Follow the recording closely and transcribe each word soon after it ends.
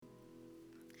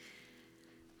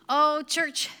Oh,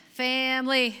 church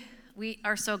family, we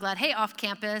are so glad. Hey,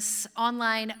 off-campus,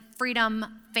 online freedom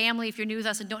family, if you're new with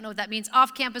us and don't know what that means.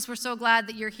 Off-campus, we're so glad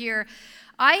that you're here.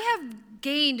 I have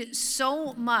gained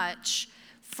so much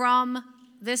from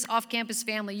this off-campus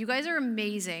family. You guys are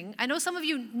amazing. I know some of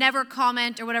you never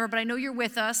comment or whatever, but I know you're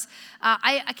with us.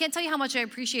 I can't tell you how much I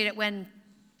appreciate it when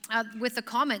with the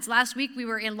comments. Last week we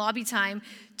were in lobby time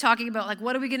talking about like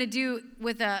what are we going to do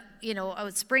with a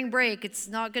spring break. It's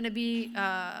not going to be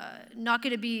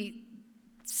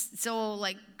so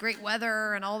like great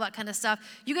weather and all that kind of stuff.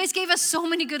 You guys gave us so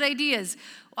many good ideas.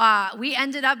 We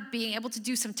ended up being able to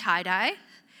do some tie-dye.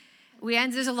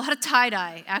 There's a lot of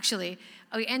tie-dye actually.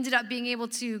 We ended up being able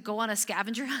to go on a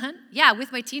scavenger hunt. Yeah,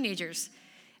 with my teenagers.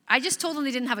 I just told them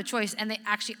they didn't have a choice, and they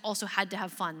actually also had to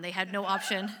have fun. They had no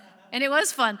option. And it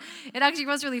was fun. It actually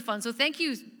was really fun. So thank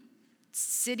you,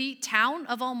 town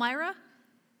of Elmira.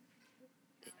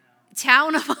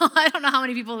 I don't know how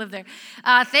many people live there.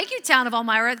 Thank you, town of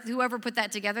Elmira, whoever put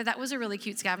that together. That was a really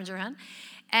cute scavenger hunt.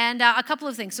 And a couple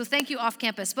of things. So thank you, off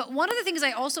campus. But one of the things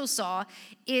I also saw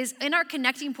is in our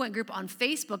Connecting Point group on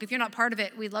Facebook. If you're not part of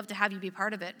it, we'd love to have you be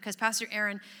part of it because Pastor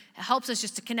Aaron helps us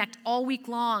just to connect all week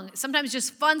long. Sometimes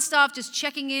just fun stuff, just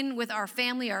checking in with our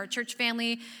family, our church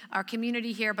family, our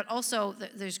community here. But also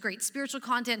there's great spiritual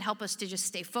content, help us to just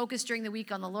stay focused during the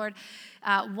week on the Lord.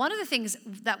 One of the things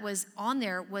that was on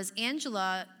there was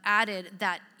Angela added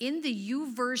that in the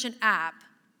YouVersion app,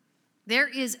 there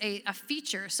is a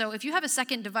feature. So if you have a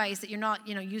second device that you're not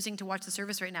using to watch the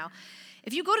service right now,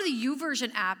 if you go to the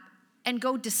YouVersion app and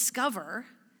go Discover,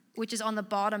 which is on the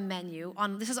bottom menu,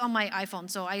 this is on my iPhone,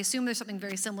 so I assume there's something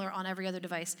very similar on every other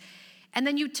device, and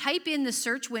then you type in the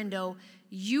search window,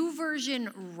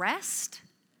 YouVersion Rest,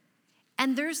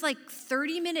 and there's like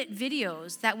 30-minute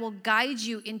videos that will guide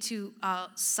you into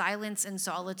silence and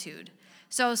solitude.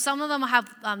 So some of them have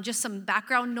just some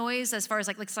background noise as far as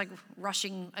looks like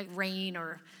rushing rain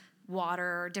or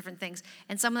water or different things.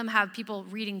 And some of them have people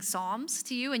reading Psalms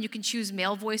to you, and you can choose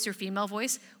male voice or female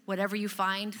voice, whatever you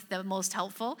find the most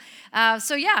helpful.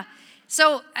 So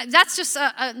that's just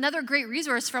another great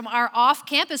resource from our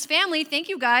off-campus family. Thank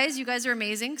you guys. You guys are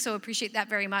amazing, so appreciate that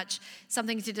very much.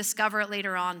 Something to discover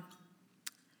later on.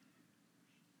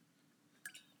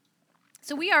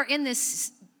 So we are in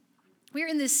this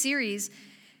series,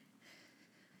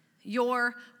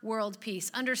 Your World Peace,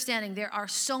 understanding there are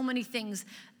so many things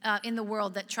in the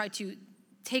world that try to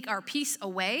take our peace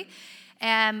away,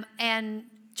 and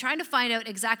trying to find out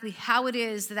exactly how it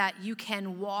is that you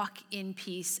can walk in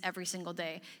peace every single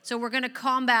day. So we're going to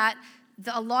combat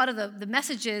a lot of the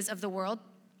messages of the world.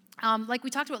 Like we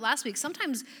talked about last week,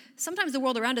 sometimes the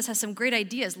world around us has some great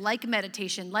ideas, like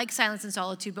meditation, like silence and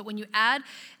solitude, but when you add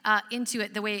into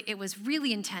it the way it was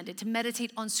really intended, to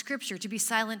meditate on Scripture, to be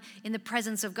silent in the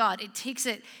presence of God, it takes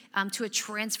it to a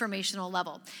transformational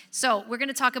level. So we're going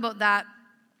to talk about that.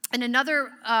 And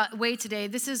another way today,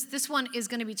 this one is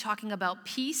going to be talking about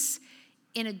peace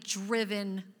in a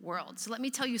driven world. So let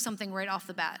me tell you something right off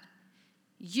the bat.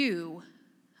 You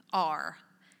are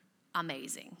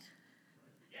amazing.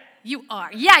 You are.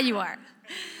 Yeah, you are.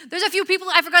 There's a few people,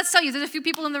 I forgot to tell you, there's a few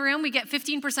people in the room. We get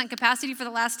 15% capacity for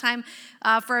the last time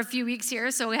for a few weeks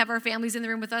here, so we have our families in the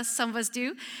room with us. Some of us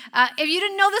do. If you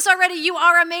didn't know this already, you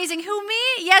are amazing. Who, me?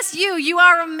 Yes, you. You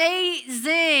are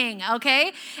amazing,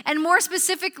 okay? And more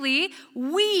specifically,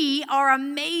 we are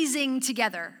amazing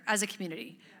together as a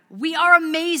community. We are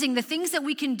amazing, the things that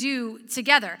we can do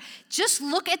together. Just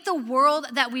look at the world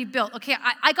that we built. Okay,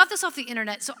 I got this off the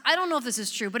internet, so I don't know if this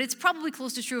is true, but it's probably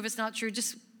close to true. If it's not true,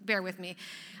 just bear with me.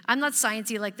 I'm not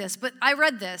sciencey like this, but I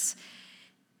read this.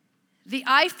 The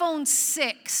iPhone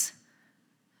 6,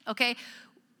 okay?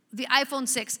 The iPhone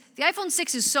 6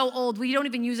 is so old, we don't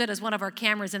even use it as one of our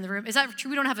cameras in the room. Is that true?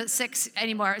 We don't have a 6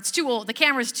 anymore. It's too old. The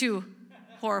camera's too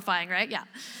horrifying, right?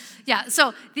 Yeah,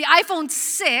 so the iPhone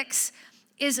 6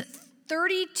 is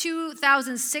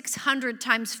 32,600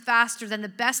 times faster than the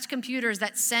best computers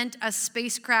that sent a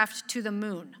spacecraft to the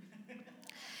moon,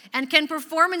 and can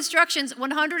perform instructions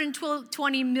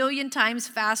 120 million times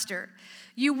faster.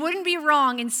 You wouldn't be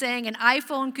wrong in saying an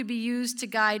iPhone could be used to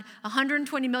guide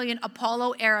 120 million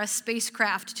Apollo-era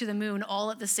spacecraft to the moon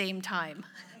all at the same time.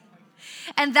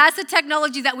 And that's the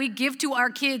technology that we give to our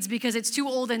kids because it's too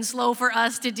old and slow for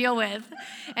us to deal with,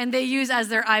 and they use as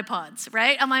their iPods,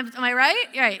 right? Am I right?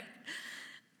 Right.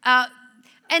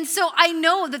 And so I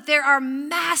know that there are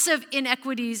massive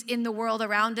inequities in the world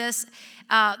around us.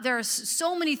 There are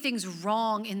so many things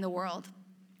wrong in the world,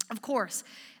 of course.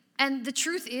 And the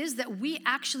truth is that we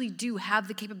actually do have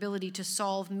the capability to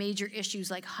solve major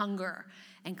issues like hunger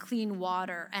and clean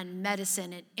water and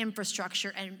medicine and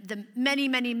infrastructure and the many,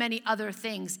 many, many other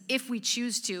things if we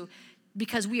choose to,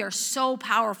 because we are so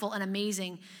powerful and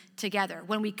amazing together.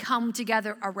 When we come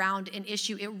together around an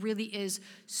issue, it really is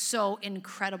so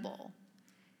incredible.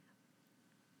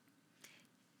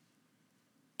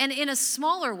 And in a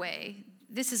smaller way,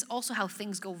 this is also how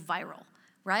things go viral,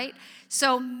 right?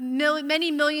 So many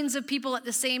millions of people at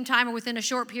the same time or within a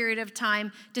short period of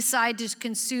time decide to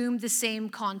consume the same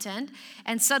content,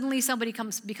 and suddenly somebody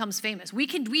becomes famous. We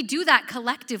do that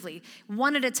collectively,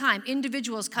 one at a time,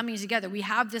 individuals coming together. We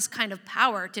have this kind of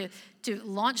power to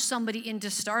launch somebody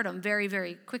into stardom very,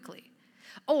 very quickly.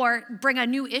 Or bring a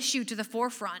new issue to the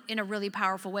forefront in a really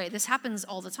powerful way. This happens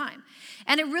all the time.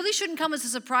 And it really shouldn't come as a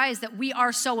surprise that we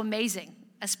are so amazing,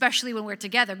 especially when we're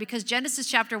together, because Genesis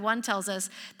chapter 1 tells us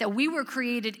that we were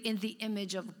created in the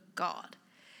image of God.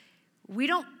 We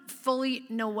don't fully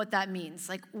know what that means,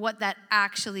 like what that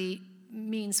actually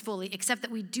means fully, except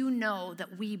that we do know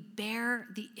that we bear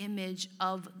the image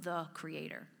of the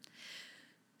Creator.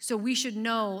 So we should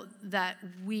know that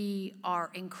we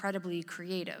are incredibly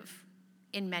creative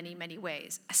in many, many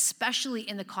ways, especially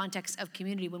in the context of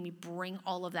community when we bring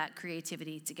all of that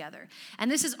creativity together.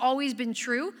 And this has always been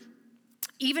true,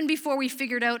 even before we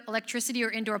figured out electricity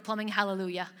or indoor plumbing,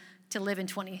 hallelujah, to live in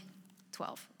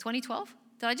 2012. 2012?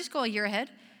 Did I just go a year ahead?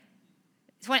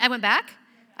 I went back?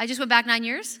 I just went back 9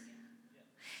 years?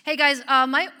 Hey guys,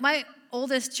 my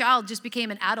oldest child just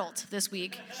became an adult this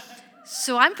week.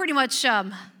 So I'm pretty much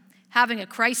having a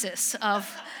crisis of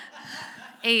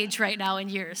age right now in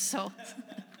years, so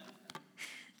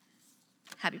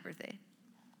happy birthday.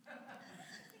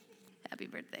 Happy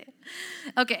birthday.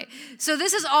 Okay, so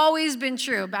this has always been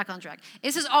true. Back on track.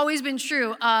 This has always been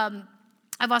true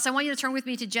of us. I want you to turn with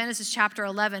me to Genesis chapter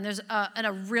 11. There's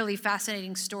a really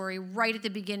fascinating story right at the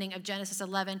beginning of Genesis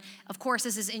 11. Of course,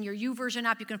 this is in your YouVersion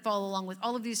app. You can follow along with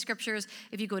all of these scriptures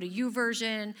if you go to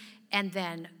YouVersion and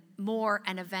then more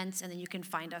and events, and then you can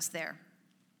find us there.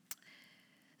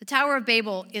 The Tower of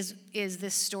Babel is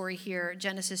this story here,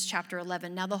 Genesis chapter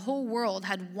 11. Now the whole world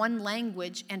had one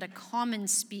language and a common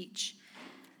speech.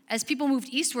 As people moved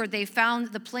eastward, they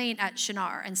found the plain at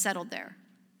Shinar and settled there.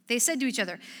 They said to each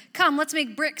other, "Come, let's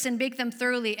make bricks and bake them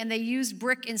thoroughly." And they used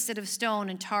brick instead of stone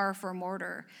and tar for a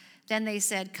mortar. Then they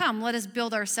said, "Come, let us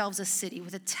build ourselves a city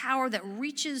with a tower that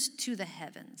reaches to the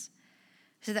heavens,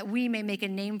 so that we may make a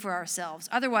name for ourselves.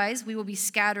 Otherwise, we will be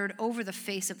scattered over the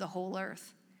face of the whole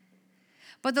earth."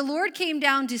 But the Lord came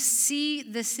down to see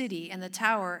the city and the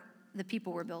tower the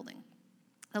people were building.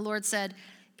 The Lord said,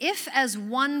 "If as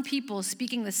one people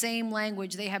speaking the same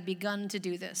language they have begun to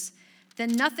do this,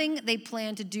 then nothing they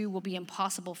plan to do will be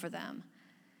impossible for them.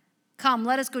 Come,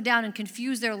 let us go down and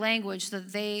confuse their language so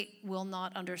that they will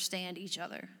not understand each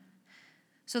other."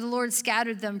 So the Lord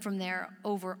scattered them from there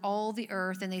over all the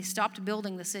earth, and they stopped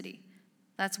building the city.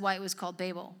 That's why it was called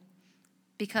Babel,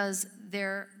 because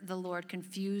there the Lord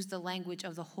confused the language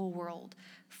of the whole world.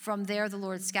 From there the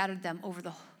Lord scattered them over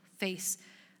the face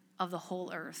of the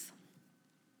whole earth.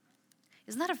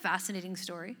 Isn't that a fascinating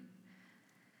story?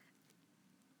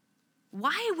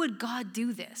 Why would God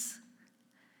do this?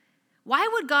 Why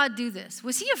would God do this?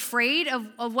 Was he afraid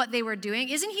of what they were doing?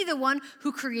 Isn't he the one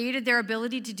who created their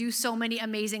ability to do so many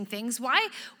amazing things? Why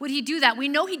would he do that? We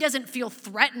know he doesn't feel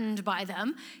threatened by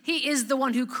them. He is the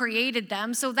one who created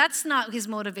them, so that's not his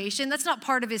motivation. That's not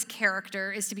part of his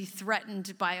character, is to be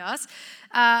threatened by us.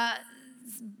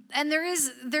 And there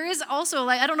is also,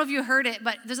 like, I don't know if you heard it,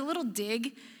 but there's a little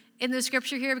dig in the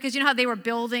scripture here, because you know how they were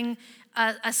building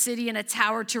a city and a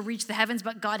tower to reach the heavens,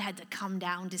 but God had to come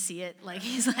down to see it. Like,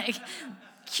 he's like,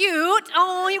 "Cute.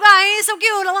 Oh, you guys, so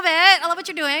cute. I love it. I love what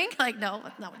you're doing." Like, no,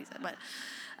 that's not what he said. But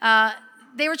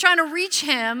they were trying to reach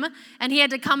him, and he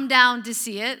had to come down to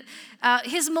see it.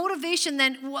 His motivation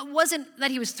then wasn't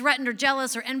that he was threatened or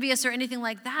jealous or envious or anything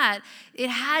like that. It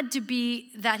had to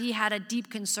be that he had a deep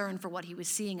concern for what he was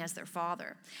seeing as their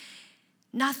father.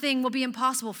 Nothing will be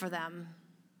impossible for them.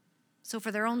 So for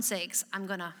their own sakes, I'm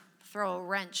going to throw a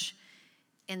wrench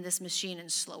in this machine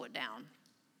and slow it down.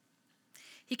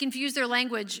 He confused their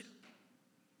language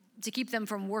to keep them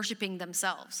from worshiping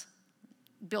themselves,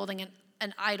 building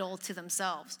an idol to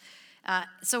themselves.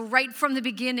 So right from the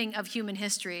beginning of human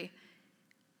history,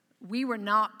 we were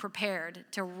not prepared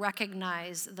to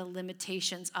recognize the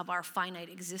limitations of our finite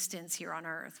existence here on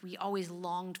earth. We always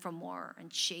longed for more and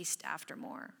chased after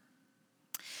more.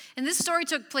 And this story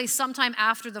took place sometime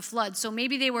after the flood, so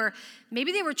maybe they were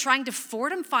trying to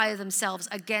fortify themselves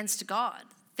against God.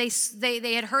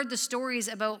 They had heard the stories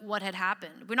about what had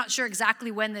happened. We're not sure exactly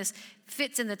when this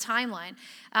fits in the timeline.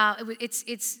 It's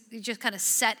just kind of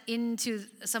set into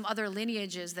some other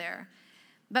lineages there.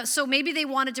 But so maybe they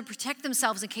wanted to protect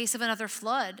themselves in case of another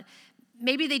flood.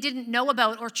 Maybe they didn't know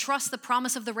about or trust the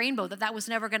promise of the rainbow, that was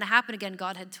never going to happen again,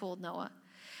 God had told Noah.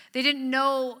 They didn't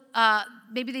know,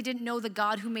 maybe they didn't know the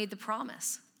God who made the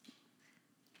promise.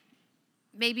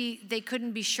 Maybe they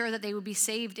couldn't be sure that they would be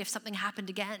saved if something happened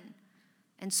again.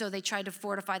 And so they tried to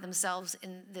fortify themselves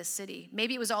in this city.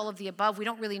 Maybe it was all of the above. We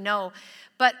don't really know.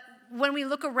 But when we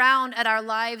look around at our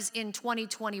lives in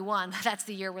 2021, that's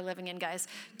the year we're living in, guys.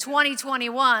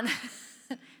 2021,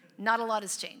 not a lot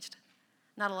has changed.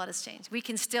 Not a lot has changed. We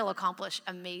can still accomplish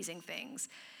amazing things.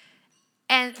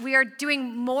 And we are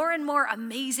doing more and more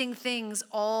amazing things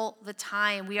all the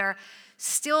time. We are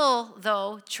still,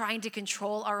 though, trying to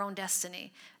control our own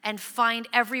destiny and find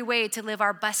every way to live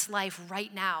our best life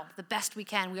right now, the best we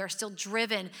can. We are still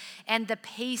driven, and the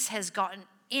pace has gotten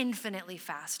infinitely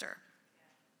faster.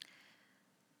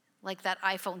 Like that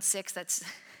iPhone 6 that's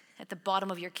at the bottom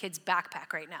of your kid's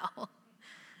backpack right now.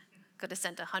 Could have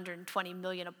sent 120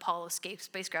 million Apollo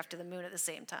spacecraft to the moon at the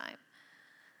same time.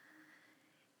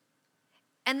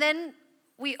 And then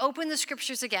we open the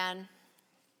scriptures again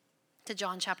to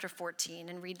John chapter 14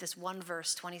 and read this one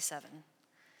verse, 27.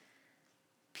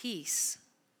 Peace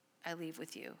I leave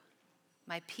with you.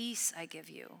 My peace I give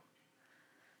you.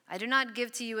 I do not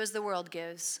give to you as the world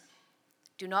gives.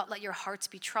 Do not let your hearts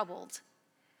be troubled,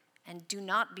 and do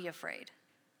not be afraid.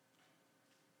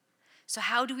 So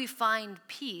how do we find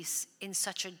peace in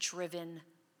such a driven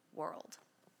world?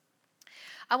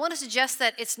 I want to suggest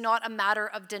that it's not a matter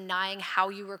of denying how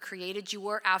you were created. You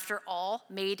were, after all,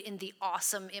 made in the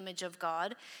awesome image of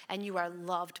God, and you are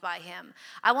loved by him.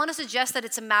 I want to suggest that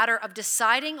it's a matter of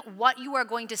deciding what you are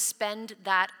going to spend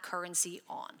that currency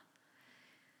on.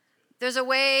 There's a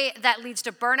way that leads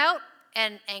to burnout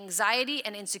and anxiety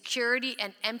and insecurity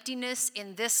and emptiness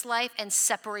in this life and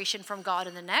separation from God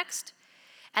in the next.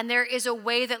 And there is a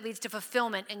way that leads to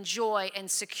fulfillment and joy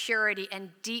and security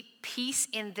and deep peace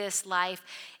in this life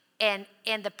and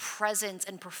the presence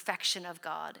and perfection of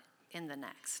God in the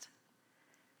next.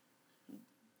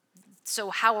 So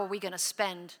how are we going to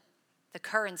spend the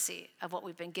currency of what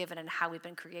we've been given and how we've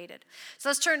been created? So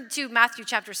let's turn to Matthew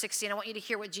chapter 16. I want you to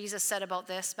hear what Jesus said about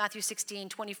this. Matthew 16,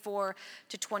 24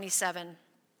 to 27.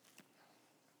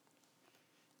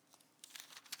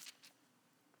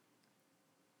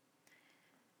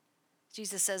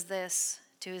 Jesus says this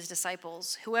to his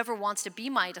disciples: whoever wants to be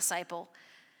my disciple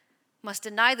must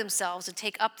deny themselves and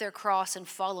take up their cross and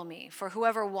follow me. For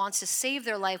whoever wants to save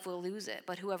their life will lose it,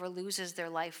 but whoever loses their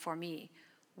life for me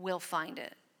will find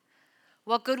it.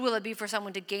 What good will it be for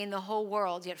someone to gain the whole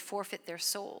world yet forfeit their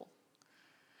soul?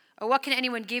 Or what can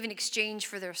anyone give in exchange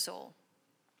for their soul?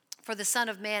 For the Son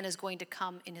of Man is going to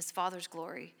come in his Father's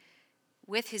glory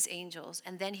with his angels,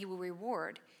 and then he will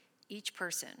reward each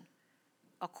person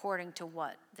according to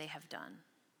what they have done.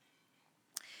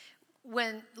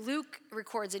 When Luke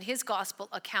records in his gospel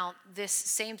account this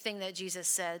same thing that Jesus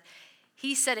said,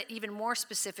 he said it even more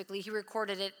specifically. He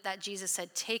recorded it that Jesus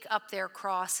said, take up their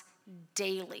cross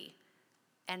daily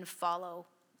and follow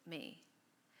me.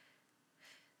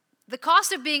 The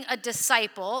cost of being a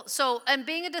disciple, and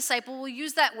being a disciple, we'll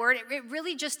use that word, it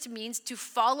really just means to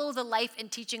follow the life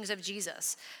and teachings of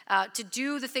Jesus, to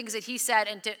do the things that he said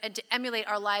and to emulate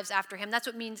our lives after him. That's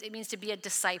what it means to be a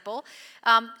disciple.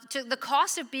 The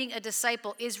cost of being a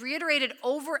disciple is reiterated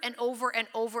over and over and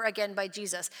over again by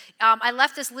Jesus. I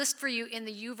left this list for you in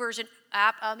the YouVersion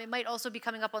app. It might also be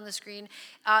coming up on the screen.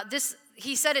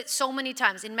 He said it so many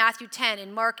times in Matthew 10,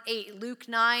 in Mark 8, Luke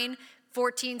 9,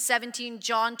 14, 17,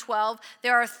 John 12.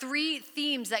 There are three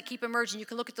themes that keep emerging. You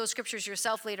can look at those scriptures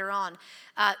yourself later on.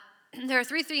 There are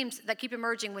three themes that keep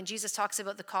emerging when Jesus talks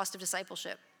about the cost of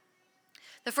discipleship.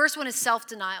 The first one is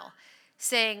self-denial,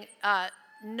 saying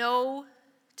no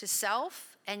to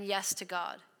self and yes to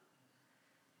God.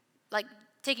 Like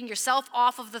taking yourself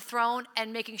off of the throne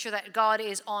and making sure that God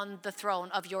is on the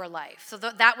throne of your life. So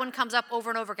that one comes up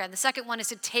over and over again. The second one is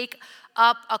to take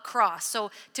up a cross. So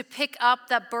to pick up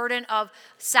that burden of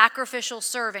sacrificial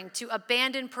serving, to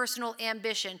abandon personal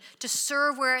ambition, to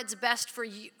serve where it's best for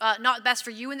you, not best for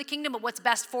you in the kingdom, but what's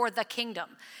best for the kingdom.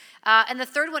 And the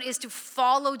third one is to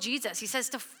follow Jesus. He says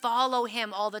to follow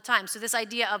him all the time. So this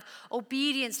idea of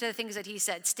obedience to the things that he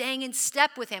said, staying in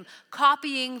step with him,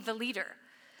 copying the leader.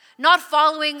 Not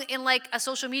following in like a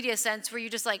social media sense where you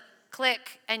just like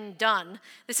click and done.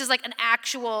 This is like an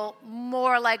actual,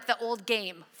 more like the old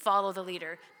game, follow the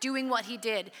leader, doing what he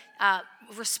did,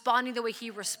 responding the way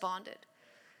he responded.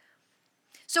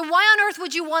 So why on earth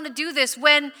would you want to do this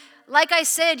when, like I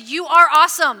said, you are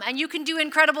awesome and you can do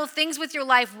incredible things with your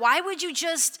life? Why would you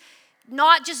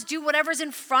not just do whatever's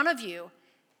in front of you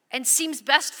and seems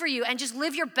best for you and just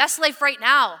live your best life right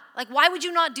now. Like, why would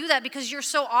you not do that? Because you're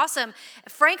so awesome.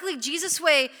 Frankly, Jesus'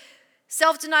 way,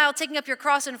 self-denial, taking up your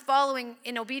cross and following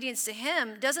in obedience to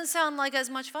him, doesn't sound like as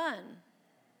much fun.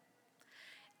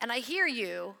 And I hear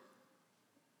you,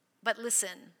 but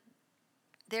listen,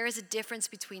 there is a difference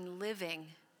between living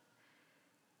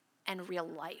and real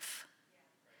life.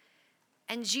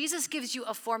 And Jesus gives you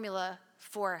a formula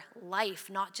for life,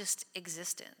 not just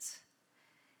existence.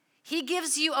 He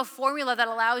gives you a formula that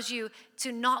allows you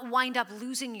to not wind up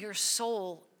losing your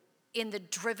soul in the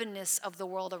drivenness of the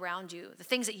world around you, the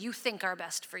things that you think are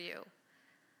best for you.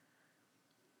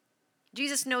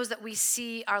 Jesus knows that we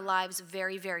see our lives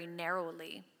very, very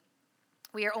narrowly.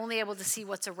 We are only able to see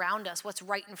what's around us, what's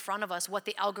right in front of us, what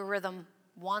the algorithm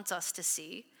wants us to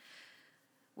see.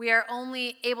 We are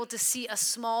only able to see a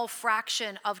small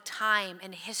fraction of time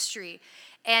and history,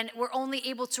 and we're only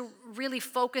able to really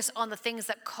focus on the things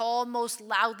that call most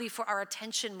loudly for our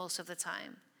attention most of the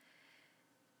time.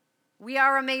 We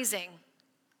are amazing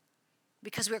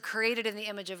because we're created in the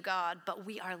image of God, but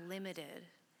we are limited.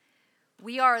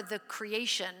 We are the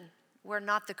creation, we're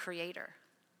not the creator.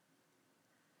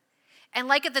 And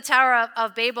like at the Tower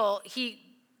of Babel,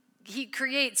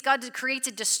 God creates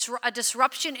a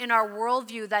disruption in our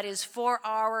worldview that is for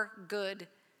our good.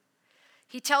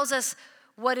 He tells us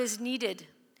what is needed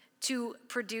to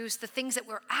produce the things that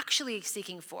we're actually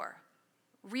seeking for.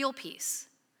 Real peace,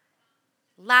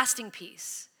 lasting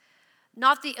peace,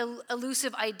 not the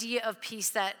elusive idea of peace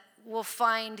that we'll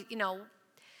find,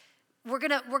 we're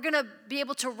gonna be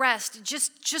able to rest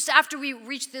just after we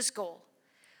reach this goal.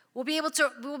 We'll be able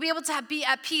to be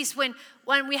at peace when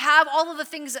we have all of the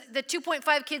things, the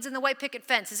 2.5 kids in the white picket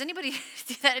fence. Does anybody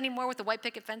do that anymore with the white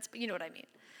picket fence? But you know what I mean.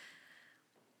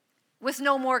 With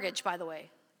no mortgage, by the way.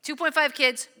 2.5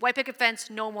 kids, white picket fence,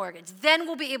 no mortgage. Then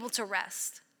we'll be able to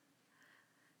rest.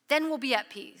 Then we'll be at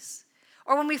peace.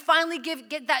 Or when we finally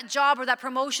get that job or that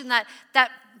promotion that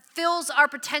fills our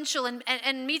potential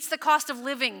and meets the cost of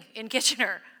living in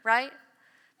Kitchener, right?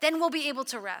 Then we'll be able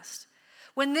to rest.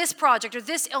 When this project or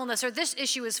this illness or this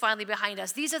issue is finally behind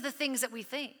us, these are the things that we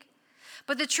think.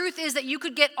 But the truth is that you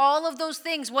could get all of those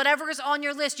things, whatever is on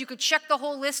your list, you could check the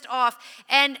whole list off,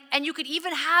 and you could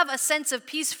even have a sense of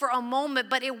peace for a moment,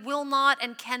 but it will not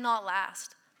and cannot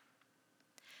last.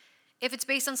 If it's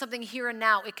based on something here and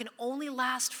now, it can only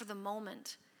last for the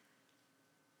moment.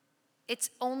 It's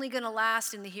only going to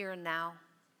last in the here and now.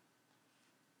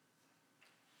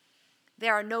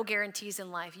 There are no guarantees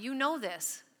in life. You know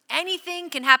this. Anything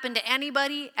can happen to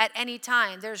anybody at any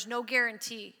time. There's no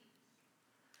guarantee.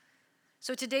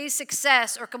 So today's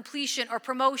success or completion or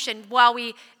promotion, while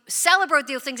we celebrate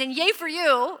those things, and yay for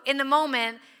you in the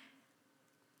moment,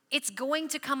 it's going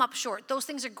to come up short. Those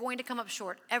things are going to come up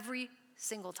short every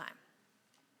single time.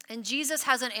 And Jesus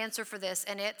has an answer for this,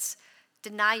 and it's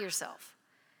deny yourself.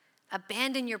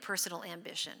 Abandon your personal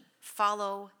ambition.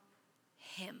 Follow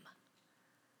him.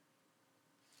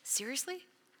 Seriously?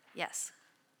 Yes.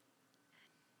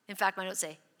 In fact, my notes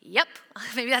say, yep.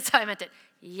 Maybe that's how I meant it.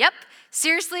 Yep.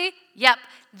 Seriously? Yep.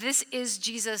 This is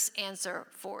Jesus' answer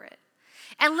for it.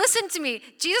 And listen to me.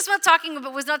 Jesus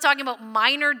was not talking about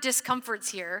minor discomforts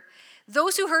here.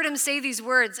 Those who heard him say these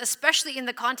words, especially in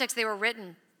the context they were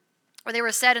written, or they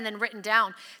were said and then written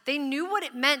down, they knew what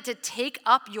it meant to take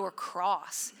up your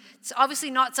cross. It's obviously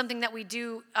not something that we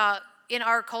do in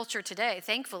our culture today,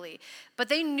 thankfully. But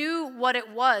they knew what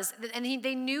it was. And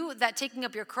they knew that taking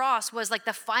up your cross was like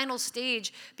the final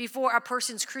stage before a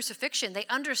person's crucifixion. They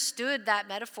understood that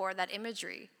metaphor, that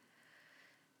imagery.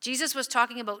 Jesus was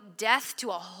talking about death to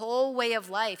a whole way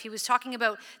of life. He was talking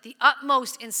about the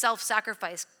utmost in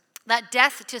self-sacrifice, that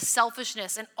death to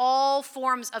selfishness and all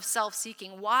forms of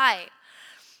self-seeking. Why?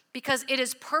 Because it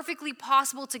is perfectly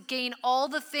possible to gain all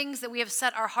the things that we have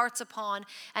set our hearts upon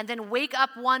and then wake up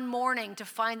one morning to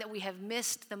find that we have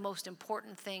missed the most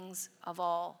important things of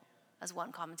all, as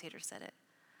one commentator said it.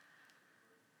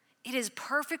 It is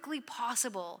perfectly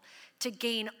possible to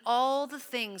gain all the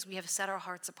things we have set our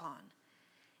hearts upon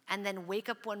and then wake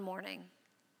up one morning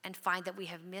and find that we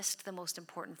have missed the most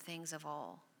important things of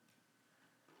all.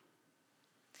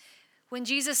 When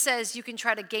Jesus says you can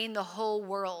try to gain the whole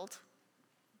world,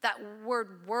 that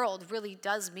word world really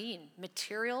does mean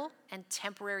material and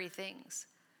temporary things,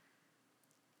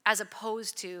 as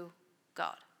opposed to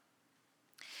God.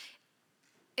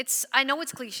 I know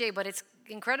it's cliche, but it's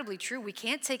incredibly true. We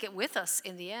can't take it with us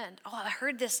in the end. Oh, I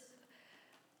heard this.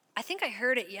 I think I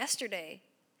heard it yesterday.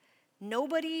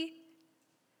 Nobody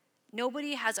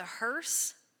has a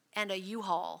hearse and a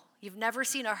U-Haul. You've never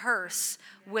seen a hearse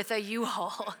with a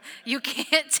U-Haul. You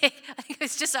can't take, I think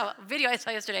it's just a video I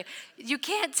saw yesterday. You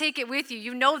can't take it with you.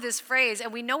 You know this phrase,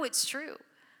 and we know it's true.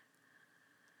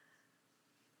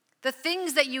 The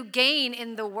things that you gain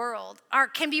in the world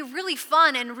can be really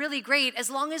fun and really great as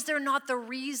long as they're not the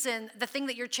thing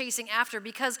that you're chasing after,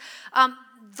 because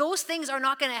those things are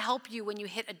not going to help you when you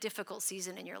hit a difficult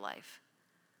season in your life.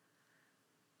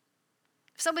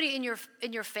 If somebody in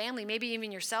your family, maybe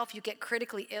even yourself, you get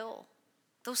critically ill,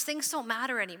 those things don't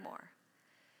matter anymore.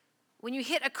 When you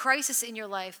hit a crisis in your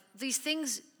life, these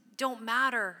things don't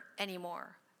matter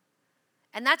anymore.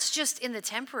 And that's just in the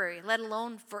temporary, let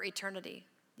alone for eternity.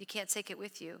 You can't take it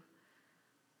with you.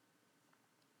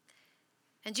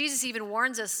 And Jesus even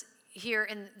warns us here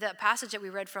in the passage that we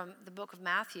read from the book of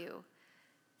Matthew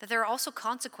that there are also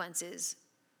consequences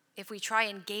if we try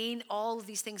and gain all of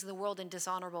these things in the world in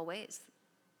dishonorable ways.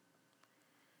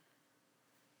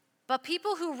 But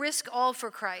people who risk all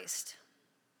for Christ,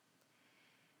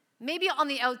 maybe on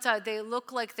the outside they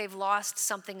look like they've lost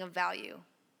something of value,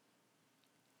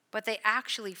 but they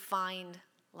actually find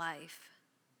life.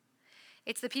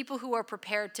 It's the people who are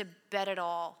prepared to bet it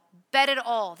all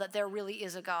that there really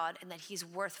is a God and that he's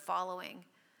worth following.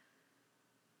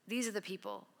 These are the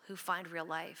people who find real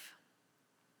life.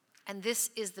 And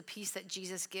this is the peace that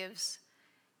Jesus gives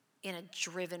in a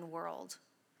driven world.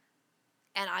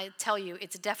 And I tell you,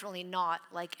 it's definitely not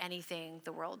like anything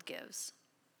the world gives.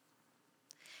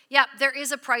 Yeah, there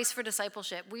is a price for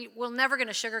discipleship. We're never going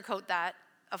to sugarcoat that,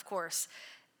 of course.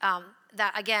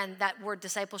 That word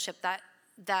discipleship,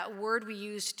 that word we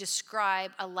use to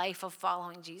describe a life of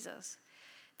following Jesus.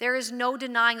 There is no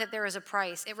denying that there is a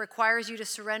price. It requires you to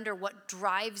surrender what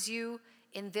drives you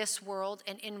in this world,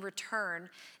 and in return,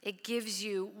 it gives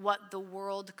you what the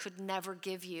world could never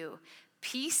give you.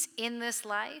 Peace in this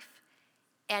life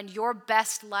and your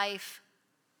best life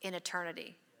in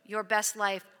eternity. Your best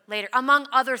life later, among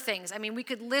other things. I mean, we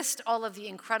could list all of the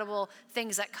incredible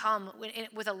things that come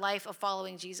with a life of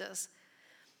following Jesus.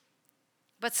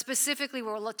 But specifically,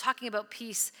 we're talking about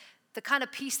peace. The kind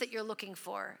of peace that you're looking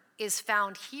for is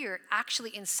found here,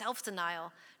 actually in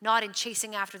self-denial, not in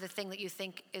chasing after the thing that you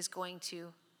think is going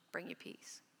to bring you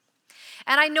peace.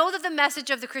 And I know that the message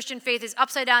of the Christian faith is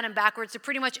upside down and backwards to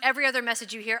pretty much every other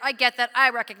message you hear. I get that. I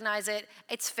recognize it.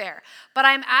 It's fair. But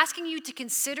I'm asking you to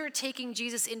consider taking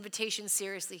Jesus' invitation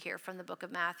seriously here from the book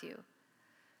of Matthew.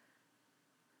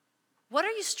 What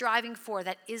are you striving for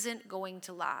that isn't going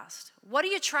to last? What are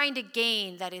you trying to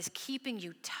gain that is keeping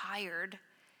you tired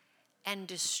and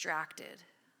distracted?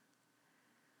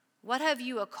 What have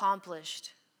you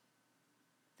accomplished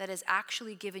that has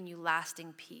actually given you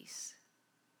lasting peace?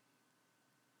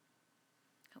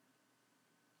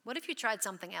 What if you tried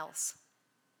something else?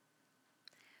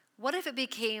 What if it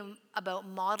became about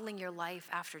modeling your life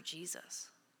after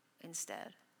Jesus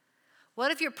instead?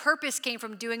 What if your purpose came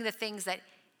from doing the things that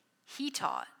he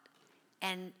taught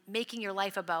and making your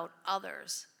life about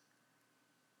others?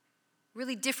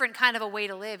 Really different kind of a way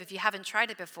to live if you haven't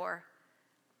tried it before.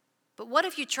 But what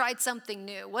if you tried something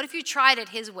new? What if you tried it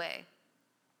his way?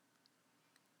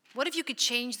 What if you could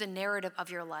change the narrative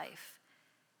of your life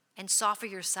and saw for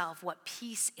yourself what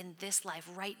peace in this life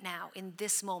right now, in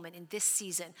this moment, in this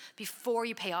season, before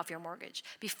you pay off your mortgage,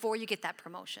 before you get that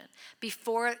promotion,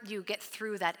 before you get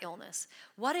through that illness?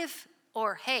 What if,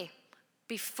 or hey,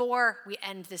 before we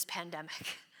end this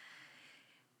pandemic,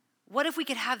 what if we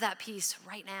could have that peace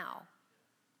right now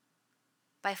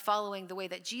by following the way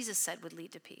that Jesus said would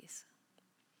lead to peace?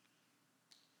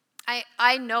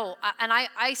 I know, and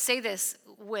I say this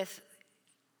with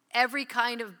every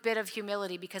kind of bit of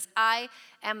humility because I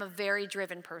am a very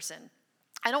driven person.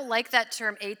 I don't like that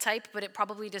term A-type, but it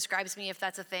probably describes me if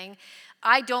that's a thing.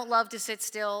 I don't love to sit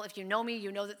still. If you know me,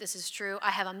 you know that this is true.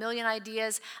 I have a million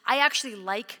ideas. I actually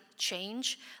like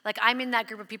change. Like I'm in that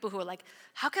group of people who are like,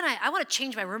 how can I want to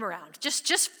change my room around.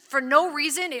 Just for no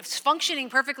reason. It's functioning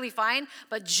perfectly fine,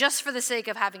 but just for the sake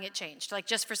of having it changed, like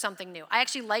just for something new. I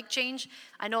actually like change.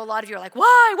 I know a lot of you are like,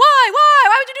 why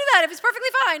would you do that if it's perfectly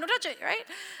fine? Don't touch it, right?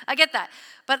 I get that.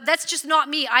 But that's just not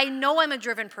me. I know I'm a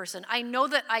driven person. I know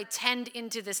that I tend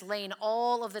into this lane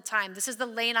all of the time. This is the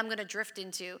lane I'm going to drift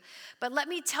into. But let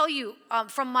me tell you,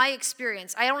 from my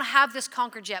experience, I don't have this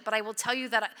conquered yet, but I will tell you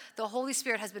that the Holy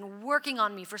Spirit has been working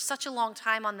on me for such a long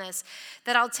time on this,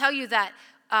 that I'll tell you that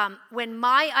when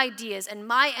my ideas and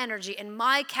my energy and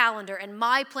my calendar and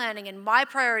my planning and my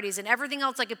priorities and everything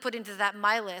else I could put into that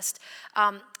my list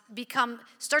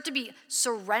start to be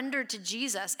surrendered to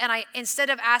Jesus, and I, instead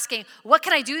of asking, what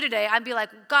can I do today? I'd be like,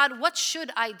 God, what should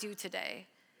I do today?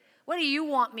 What do you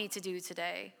want me to do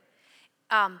today?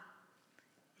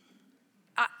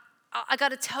 I got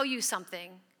to tell you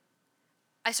something.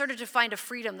 I started to find a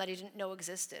freedom that I didn't know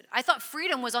existed. I thought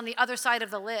freedom was on the other side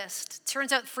of the list.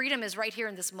 Turns out freedom is right here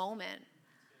in this moment.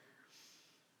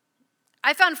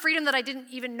 I found freedom that I didn't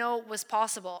even know was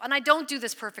possible. And I don't do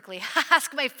this perfectly.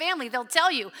 Ask my family, they'll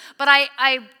tell you. But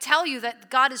I tell you that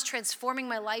God is transforming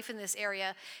my life in this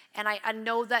area, and I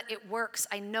know that it works.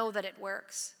 I know that it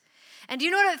works. And do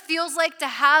you know what it feels like to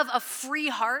have a free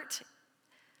heart?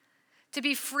 To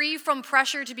be free from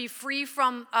pressure, to be free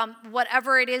from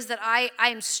whatever it is that I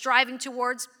am striving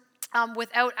towards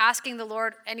without asking the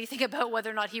Lord anything about whether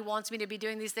or not he wants me to be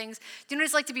doing these things. Do you know what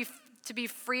it's like to be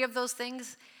free of those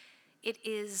things? It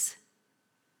is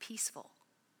peaceful.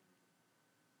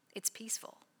 It's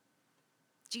peaceful.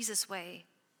 Jesus' way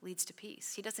leads to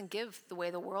peace. He doesn't give the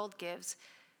way the world gives.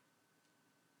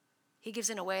 He gives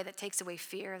in a way that takes away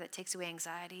fear, that takes away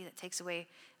anxiety, that takes away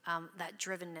that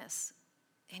drivenness.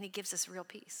 And he gives us real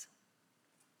peace.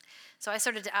 So I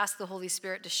started to ask the Holy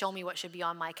Spirit to show me what should be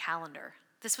on my calendar.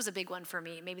 This was a big one for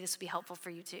me. Maybe this will be helpful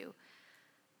for you too.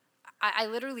 I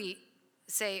literally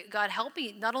say, God, help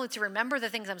me not only to remember the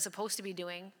things I'm supposed to be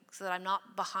doing so that I'm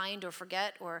not behind or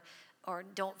forget or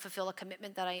don't fulfill a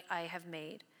commitment that I have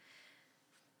made.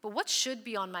 But what should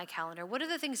be on my calendar? What are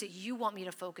the things that you want me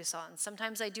to focus on?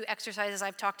 Sometimes I do exercises,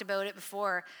 I've talked about it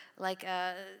before, like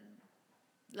a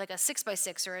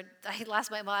 6x6, or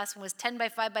my last one was 10 by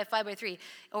 5 by 5 by 3.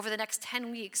 Over the next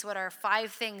 10 weeks, what are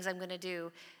 5 things I'm going to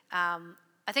do?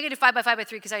 I think I did 5 by 5 by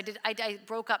 3 because I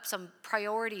broke up some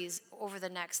priorities over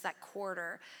that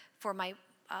quarter for my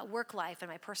work life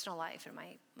and my personal life and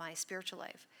my spiritual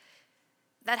life.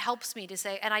 That helps me to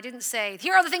say, and I didn't say,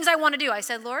 here are the things I want to do. I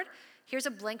said, Lord, here's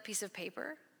a blank piece of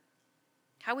paper.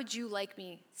 How would you like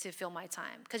me to fill my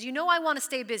time? Because you know I want to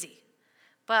stay busy,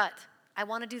 but I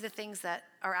want to do the things that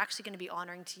are actually going to be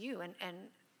honoring to you and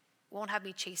won't have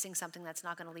me chasing something that's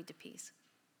not going to lead to peace.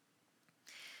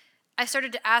 I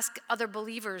started to ask other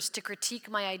believers to critique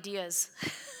my ideas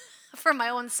for my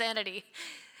own sanity.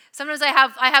 Sometimes I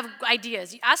have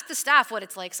ideas. You ask the staff what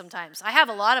it's like sometimes. I have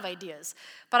a lot of ideas,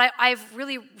 but I've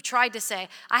really tried to say,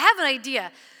 I have an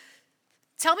idea.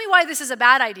 Tell me why this is a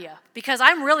bad idea, because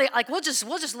I'm really like, we'll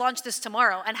just launch this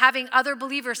tomorrow. And having other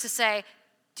believers to say,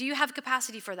 do you have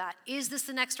capacity for that? Is this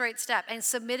the next right step? And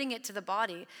submitting it to the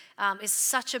body is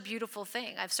such a beautiful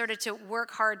thing. I've started to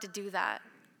work hard to do that.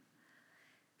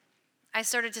 I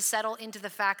started to settle into the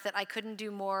fact that I couldn't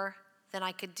do more than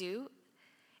I could do.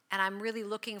 And I'm really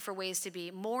looking for ways to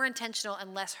be more intentional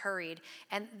and less hurried.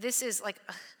 And this is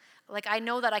like I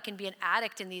know that I can be an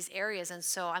addict in these areas. And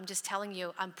so I'm just telling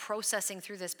you, I'm processing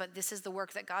through this, but this is the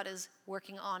work that God is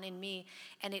working on in me.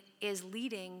 And it is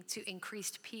leading to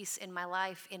increased peace in my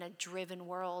life in a driven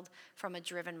world from a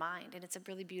driven mind. And it's a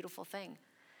really beautiful thing.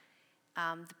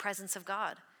 The presence of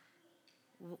God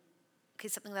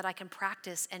is something that I can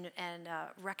practice and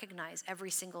recognize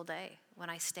every single day when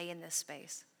I stay in this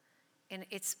space. And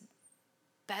it's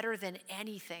better than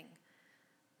anything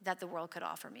that the world could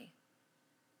offer me.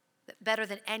 Better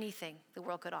than anything the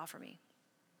world could offer me.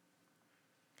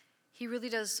 He really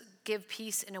does give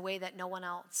peace in a way that no one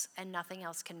else and nothing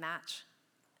else can match.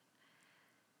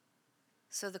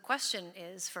 So the question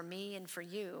is, for me and for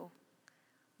you,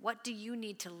 what do you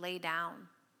need to lay down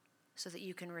so that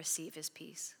you can receive his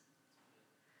peace?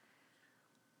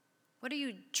 What are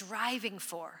you driving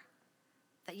for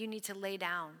that you need to lay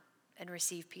down and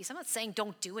receive peace? I'm not saying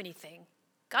don't do anything.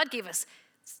 God gave us,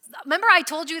 remember I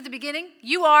told you at the beginning,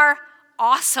 you are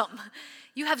awesome.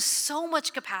 You have so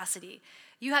much capacity.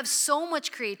 You have so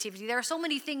much creativity. There are so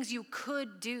many things you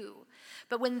could do.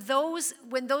 But when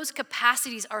those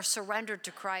capacities are surrendered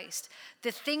to Christ,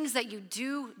 the things that you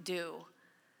do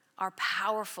are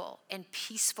powerful and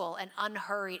peaceful and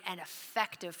unhurried and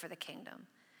effective for the kingdom.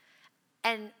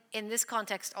 And in this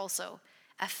context also,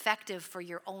 effective for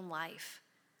your own life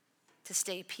to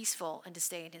stay peaceful and to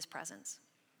stay in his presence.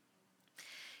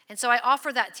 And so I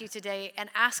offer that to you today and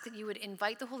ask that you would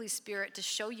invite the Holy Spirit to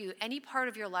show you any part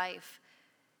of your life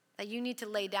that you need to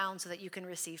lay down so that you can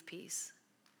receive peace.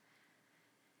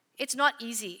 It's not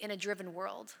easy in a driven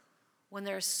world when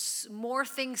there's more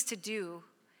things to do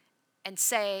and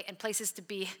say and places to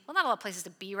be. Well, not a lot of places to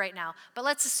be right now, but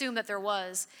let's assume that there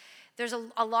was. There's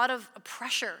a lot of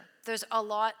pressure. There's a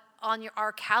lot on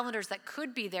our calendars that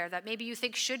could be there, that maybe you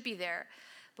think should be there.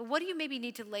 But what do you maybe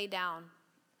need to lay down?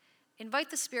 Invite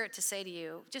the Spirit to say to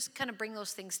you, just kind of bring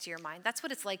those things to your mind. That's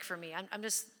what it's like for me. I'm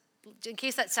just, in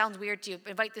case that sounds weird to you,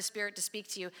 invite the Spirit to speak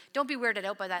to you. Don't be weirded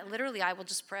out by that. Literally, I will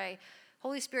just pray,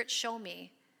 Holy Spirit, show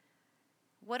me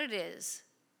what it is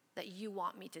that you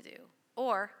want me to do.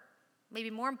 Or, maybe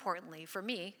more importantly, for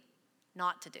me,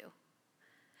 not to do.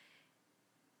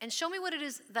 And show me what it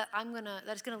is that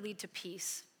is gonna lead to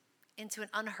peace, into an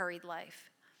unhurried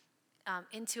life,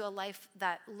 into a life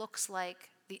that looks like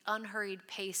the unhurried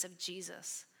pace of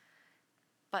Jesus,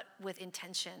 but with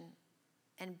intention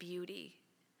and beauty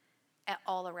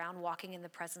all around, walking in the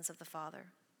presence of the Father.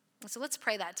 So let's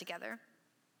pray that together.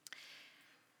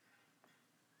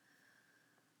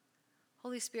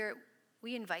 Holy Spirit,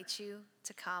 we invite you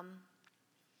to come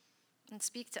and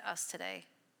speak to us today.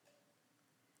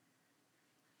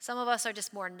 Some of us are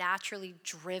just more naturally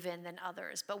driven than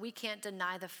others, but we can't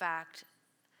deny the fact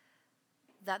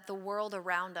that the world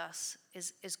around us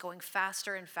is going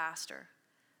faster and faster,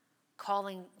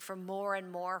 calling for more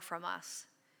and more from us,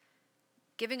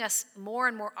 giving us more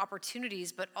and more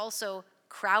opportunities, but also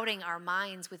crowding our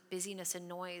minds with busyness and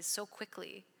noise so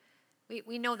quickly.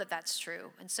 We know that that's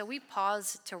true, and so we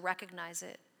pause to recognize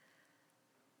it.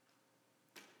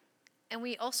 And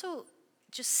we also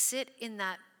just sit in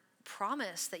that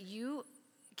promise that you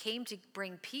came to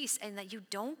bring peace and that you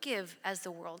don't give as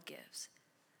the world gives.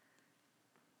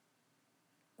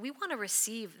 We want to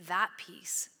receive that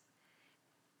peace.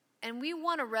 And we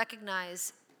want to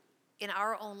recognize in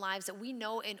our own lives that we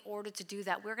know in order to do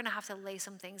that, we're going to have to lay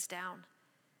some things down.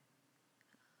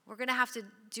 We're going to have to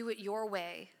do it your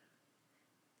way.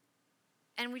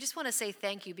 And we just want to say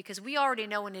thank you because we already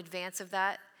know in advance of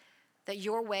that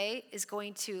your way is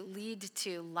going to lead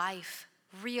to life,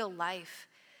 real life,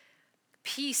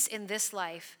 peace in this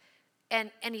life,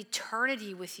 and an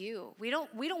eternity with you. We don't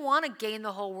want to gain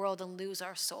the whole world and lose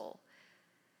our soul.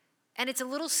 And it's a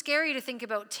little scary to think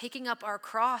about taking up our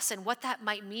cross and what that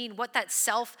might mean, what that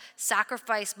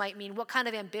self-sacrifice might mean, what kind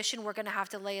of ambition we're going to have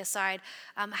to lay aside,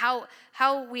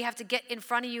 how we have to get in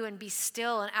front of you and be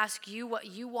still and ask you what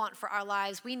you want for our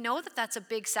lives. We know that that's a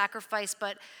big sacrifice,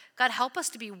 but God, help us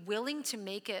to be willing to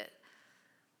make it,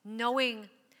 knowing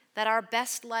that our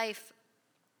best life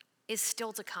is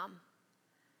still to come.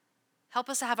 Help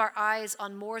us to have our eyes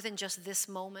on more than just this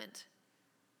moment,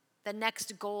 the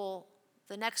next goal,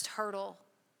 the next hurdle,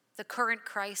 the current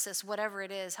crisis, whatever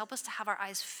it is. Help us to have our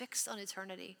eyes fixed on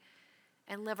eternity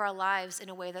and live our lives in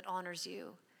a way that honors you.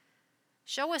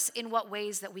 Show us in what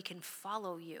ways that we can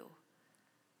follow you.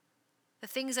 The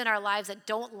things in our lives that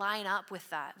don't line up with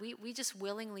that, we just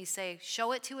willingly say,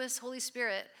 show it to us, Holy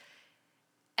Spirit,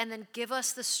 and then give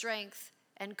us the strength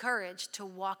and courage to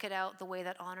walk it out the way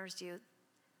that honors you.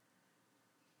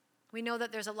 We know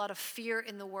that there's a lot of fear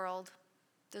in the world.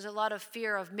 There's a lot of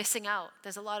fear of missing out.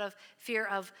 There's a lot of fear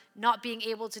of not being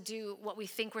able to do what we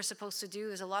think we're supposed to do.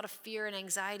 There's a lot of fear and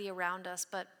anxiety around us,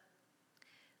 but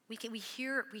we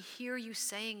hear you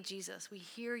saying, Jesus, we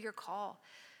hear your call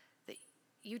that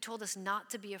you told us not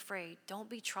to be afraid. Don't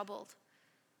be troubled,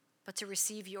 but to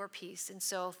receive your peace. And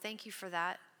so thank you for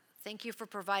that. Thank you for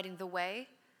providing the way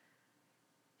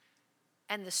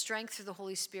and the strength through the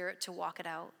Holy Spirit to walk it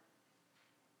out.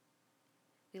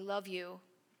 We love you.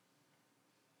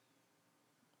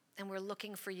 And we're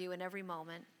looking for you in every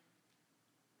moment.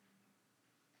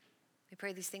 We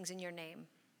pray these things in your name.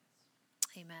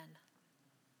 Amen.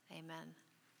 Amen.